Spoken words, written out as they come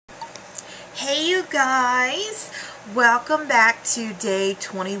Hey you guys, welcome back to day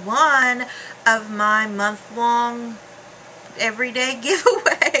 21 of my month-long everyday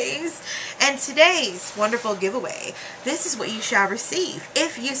giveaways. And today's wonderful giveaway, this is what you shall receive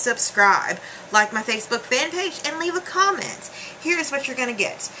if you subscribe, like my Facebook fan page, and leave a comment. Here's what you're going to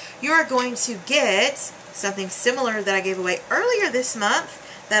get. You're going to get something similar that I gave away earlier this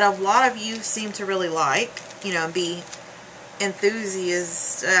month that a lot of you seem to really like, and be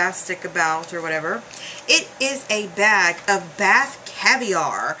enthusiastic about or whatever. It is a bag of bath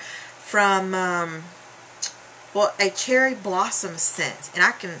caviar from a cherry blossom scent, and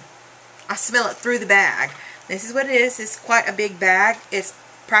I smell it through the bag. This is what it is. It's quite a big bag. It's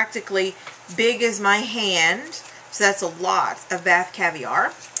practically big as my hand, so that's a lot of bath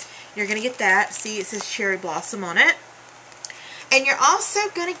caviar. You're gonna get that. See, it says cherry blossom on it. And you're also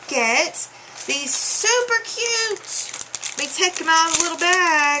gonna get these super cute, let me take them out of the little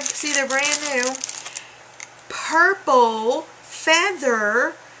bag. See, they're brand new. Purple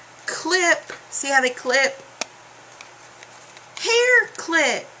feather clip. See how they clip? Hair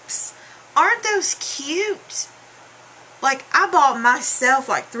clips. Aren't those cute? Like, I bought myself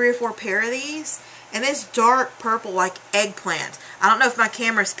like 3 or 4 pair of these. And it's dark purple like eggplant. I don't know if my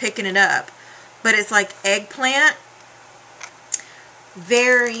camera's picking it up, but it's like eggplant.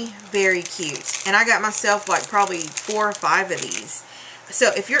 Very, very cute. And I got myself like probably 4 or 5 of these.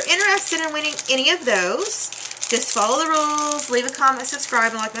 So if you're interested in winning any of those, just follow the rules, leave a comment,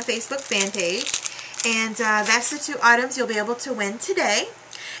 subscribe, and like my Facebook fan page. And that's the 2 items you'll be able to win today.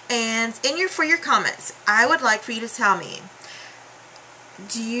 And for your comments, I would like for you to tell me,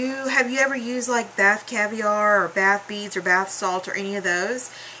 have you ever used like bath caviar or bath beads or bath salt or any of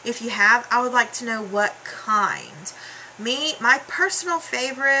those? If you have, I would like to know what kind. My personal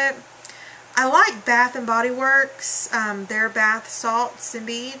favorite, I like Bath and Body Works, their bath salts and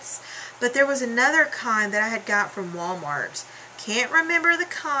beads, but there was another kind that I had got from Walmart. Can't remember the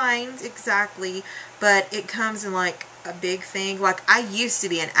kind exactly, but it comes in like a big thing. Like, I used to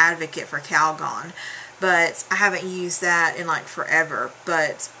be an advocate for Calgon, but I haven't used that in like forever,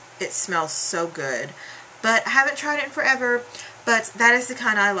 but it smells so good. But I haven't tried it in forever, but that is the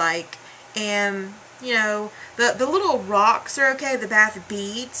kind I like. And the little rocks are okay, the bath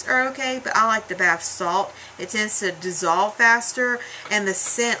beads are okay, but I like the bath salt. It tends to dissolve faster, and the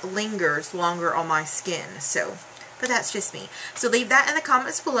scent lingers longer on my skin. But that's just me. So leave that in the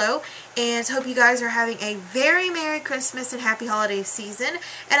comments below, and hope you guys are having a very Merry Christmas and Happy Holiday season,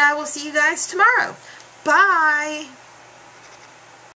 and I will see you guys tomorrow. Bye!